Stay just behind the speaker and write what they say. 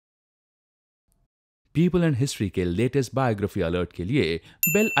People and history के latest biography alert के लिए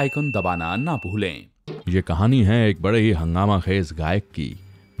बेल आइकन दबाना ना भूलें। ये कहानी है एक बड़े ही हंगामा खेज गायक की,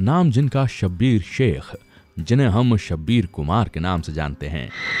 नाम जिनका शब्बीर शेख, जिन्हें हम शब्बीर कुमार के नाम से जानते हैं।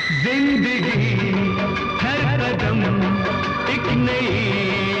 जिंदगी हर कदम एक नई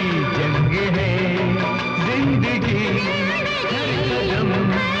जंग है, जिंदगी हर कदम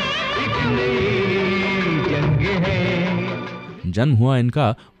एक नई जंग है। जन्म हुआ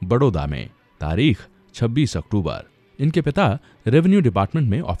इनका बड़ौदा में, तारीख 26 अक्टूबर। इनके पिता रेवेन्यू डिपार्टमेंट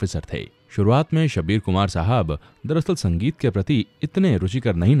में ऑफिसर थे। शुरुआत में शब्बीर कुमार साहब दरअसल संगीत के प्रति इतने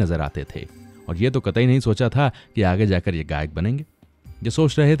रुचिकर नहीं नजर आते थे और ये तो कतई नहीं सोचा था कि आगे जाकर ये गायक बनेंगे। ये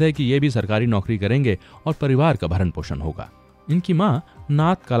सोच रहे थे कि ये भी सरकारी नौकरी करेंगे और परिवार का भरण पोषण होगा। इनकी माँ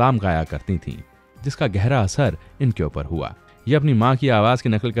नात कलाम गाया करती थीं, जिसका गहरा असर इनके ऊपर हुआ। ये अपनी माँ की आवाज की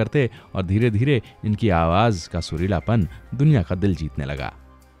नकल करते और धीरे धीरे इनकी आवाज का सुरीलापन दुनिया का दिल जीतने लगा।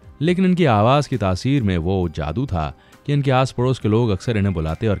 लेकिन इनकी आवाज की तासीर में वो जादू था कि इनके आस पड़ोस के लोग अक्सर इन्हें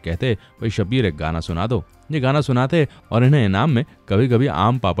बुलाते और कहते, भाई शब्बीर एक गाना सुना दो। ये गाना सुनाते और इन्हें इनाम में कभी कभी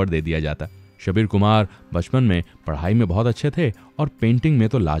आम पापड़ दे दिया जाता। शब्बीर कुमार बचपन में पढ़ाई में बहुत अच्छे थे और पेंटिंग में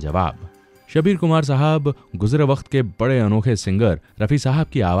तो लाजवाब। शब्बीर कुमार साहब गुजरे वक्त के बड़े अनोखे सिंगर रफी साहब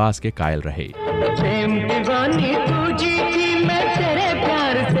की आवाज के कायल रहे। प्रेम दीवानी तू जीती, मैं तेरे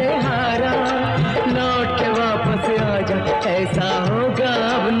प्यार से हारा, लौट के वापस आ जा, ऐसा होगा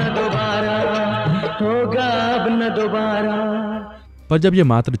अब न दोबारा, होगा अब न दोबारा। पर जब ये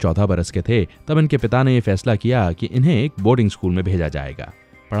मात्र 14 बरस के थे तब इनके पिता ने यह फैसला किया कि इन्हें एक बोर्डिंग स्कूल में भेजा जाएगा।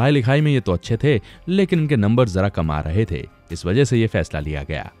 पढ़ाई लिखाई में ये तो अच्छे थे, लेकिन इनके नंबर जरा कम आ रहे थे। इस वजह से ये फैसला लिया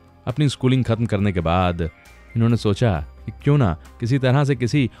गया। अपनी स्कूलिंग खत्म करने के बाद इन्होंने सोचा कि क्यों ना किसी तरह से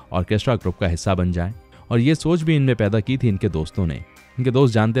किसी ऑर्केस्ट्रा ग्रुप का हिस्सा बन जाएं। और ये सोच भी इनमें पैदा की थी इनके दोस्तों ने। इनके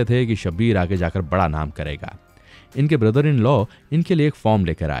दोस्त जानते थे कि शब्बीर आगे जाकर बड़ा नाम करेगा। इनके ब्रदर इन लॉ इनके लिए एक फॉर्म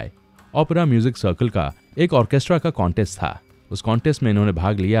लेकर आए। ओपेरा म्यूजिक सर्कल का एक ऑर्केस्ट्रा का कॉन्टेस्ट था। उस कॉन्टेस्ट में इन्होंने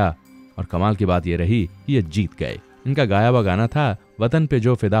भाग लिया और कमाल की बात यह रही कि ये जीत गए। इनका गाया हुआ गाना था, वतन पे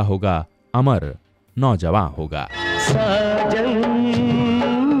जो फिदा होगा अमर नौजवान होगा। साजन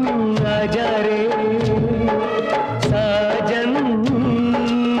आजा रे, साजन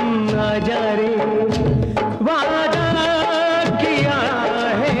आजा रे, वादा किया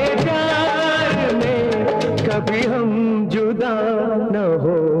है प्यार में, कभी हम जुदा न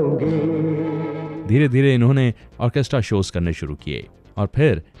होंगे। धीरे धीरे इन्होंने ऑर्केस्ट्रा शोज करने शुरू किए और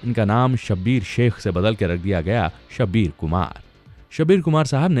फिर इनका नाम शब्बीर शेख से बदल के रख दिया गया शब्बीर कुमार। शब्बीर कुमार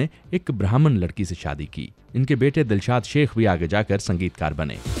साहब ने एक ब्राह्मण लड़की से शादी की। इनके बेटे दिलशाद शेख भी आगे जाकर संगीतकार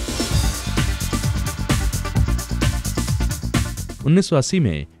बने। 1980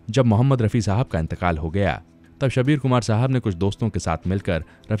 में जब मोहम्मद रफी साहब का इंतकाल हो गया, तब शब्बीर कुमार साहब ने कुछ दोस्तों के साथ मिलकर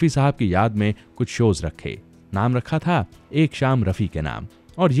रफी साहब की याद में कुछ शोज रखे। नाम रखा था एक शाम रफी के नाम।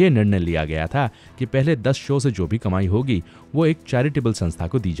 और ये निर्णय लिया गया था कि पहले 10 शो से जो भी कमाई होगी वो एक चैरिटेबल संस्था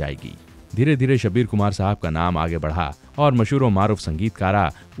को दी जाएगी। धीरे धीरे शब्बीर कुमार साहब का नाम आगे बढ़ा और मशहूर मारूफ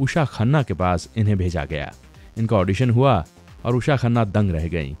संगीतकारा उषा खन्ना के पास इन्हें भेजा गया। इनका ऑडिशन हुआ और उषा खन्ना दंग रह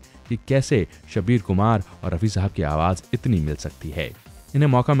गईं कि कैसे शब्बीर कुमार और रफी साहब की आवाज इतनी मिल सकती है। इन्हें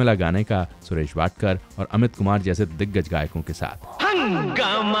मौका मिला गाने का सुरेश वाडकर और अमित कुमार जैसे दिग्गज गायकों के साथ।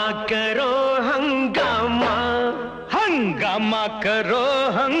 हंगामा करो हंगामा, हंगामा करो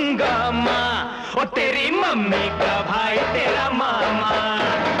हंगामा, ओ तेरी मम्मी का भाई तेरा मामा,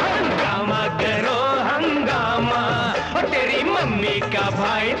 हंगामा करो हंगामा, ओ तेरी मम्मी का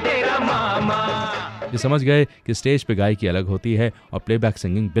भाई तेरा मामा। ये समझ गए कि स्टेज पे गायकी अलग होती है और प्लेबैक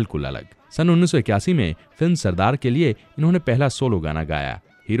सिंगिंग बिल्कुल अलग। सन 1981 में फिल्म सरदार के लिए इन्होंने पहला सोलो गाना गाया।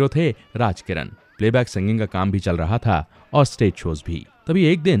 हीरो थे राज किरण। प्लेबैक सिंगिंग का काम भी चल रहा था और स्टेज शोज भी। तभी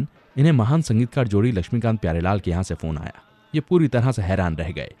एक दिन इन्हें महान संगीतकार जोड़ी लक्ष्मीकांत प्यारेलाल के यहाँ से फोन आया। ये पूरी तरह से हैरान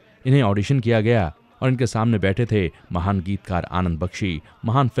रह गए। इन्हें ऑडिशन किया गया और इनके सामने बैठे थे महान गीतकार आनंद बख्शी,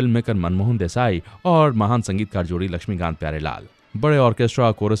 महान फिल्म मेकर मनमोहन देसाई और महान संगीतकार जोड़ी लक्ष्मीकांत प्यारेलाल। बड़े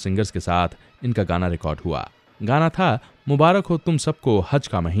ऑर्केस्ट्रा कोरस सिंगर्स के साथ इनका गाना रिकॉर्ड हुआ। गाना था मुबारक हो तुम सबको हज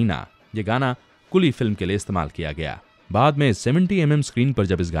का महीना। ये गाना कुली फिल्म के लिए इस्तेमाल किया गया। बाद में 70mm स्क्रीन पर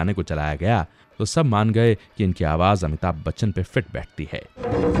जब इस गाने को चलाया गया तो सब मान गए कि इनकी आवाज अमिताभ बच्चन पे फिट बैठती है।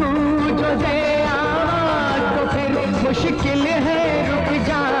 मुश्किल है रुक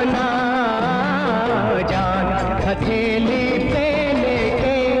जाना, जाना हथेली पे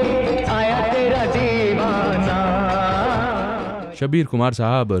लेके आया तेरा दीवाना। शब्बीर कुमार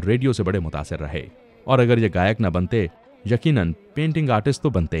साहब रेडियो से बड़े मुतासिर रहे और अगर ये गायक न बनते, यकीनन पेंटिंग आर्टिस्ट तो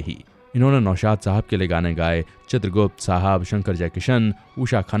बनते ही। इन्होंने नौशाद साहब के लिए गाने गाए, चित्रगुप्त साहब, शंकर जयकिशन,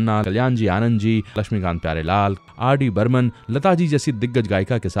 उषा खन्ना, कल्याण जी आनंद जी, लक्ष्मीकांत प्यारेलाल, आर.डी. बर्मन, लता जी जैसी दिग्गज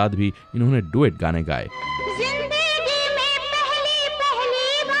गायिका के साथ भी इन्होंने डुएट गाने गाए।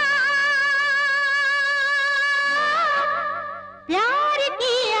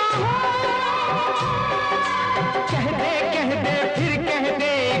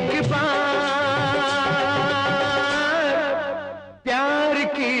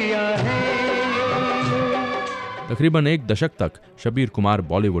 किया है। तकरीबन एक दशक तक शबीर कुमार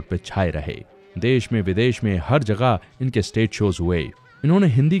बॉलीवुड पे छाए रहे। देश में विदेश में हर जगह इनके स्टेज शोज हुए। इन्होंने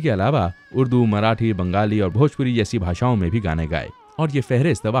हिंदी के अलावा उर्दू, मराठी, बंगाली और भोजपुरी जैसी भाषाओं में भी गाने गाए और ये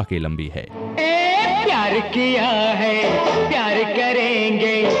फहरिस्त वाकई लंबी है। प्यार किया है, प्यार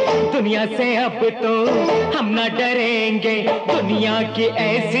करेंगे, दुनिया से अब तो हम न डरेंगे, दुनिया की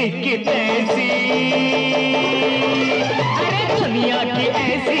ऐसी की तैसी, अरे दुनिया की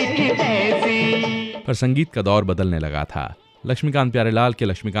ऐसी की तैसी। पर संगीत का दौर बदलने लगा था। लक्ष्मीकांत प्यारेलाल के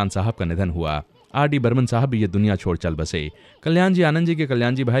लक्ष्मीकांत साहब का निधन हुआ। R.D. बर्मन साहब भी ये दुनिया छोड़ चल बसे। कल्याण जी आनंद जी के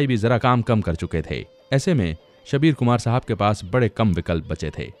कल्याण जी भाई भी जरा काम कम कर चुके थे। ऐसे में शबीर कुमार साहब के पास बड़े कम विकल्प बचे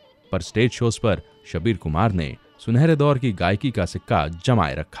थे। पर स्टेज शोज पर शबीर कुमार ने सुनहरे दौर की गायकी का सिक्का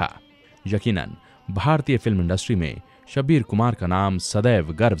जमाए रखा। यकीनन भारतीय फिल्म इंडस्ट्री में शबीर कुमार का नाम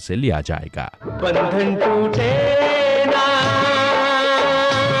सदैव गर्व से लिया जाएगा। बंधन टूटे ना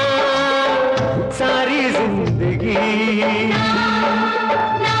सारी जिंदगी,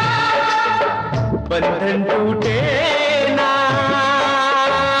 बंधन टूटे ना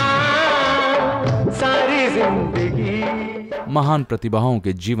सारी जिंदगी। महान प्रतिभाओं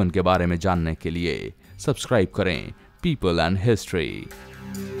के जीवन के बारे में जानने के लिए सब्सक्राइब करें पीपल एंड हिस्ट्री।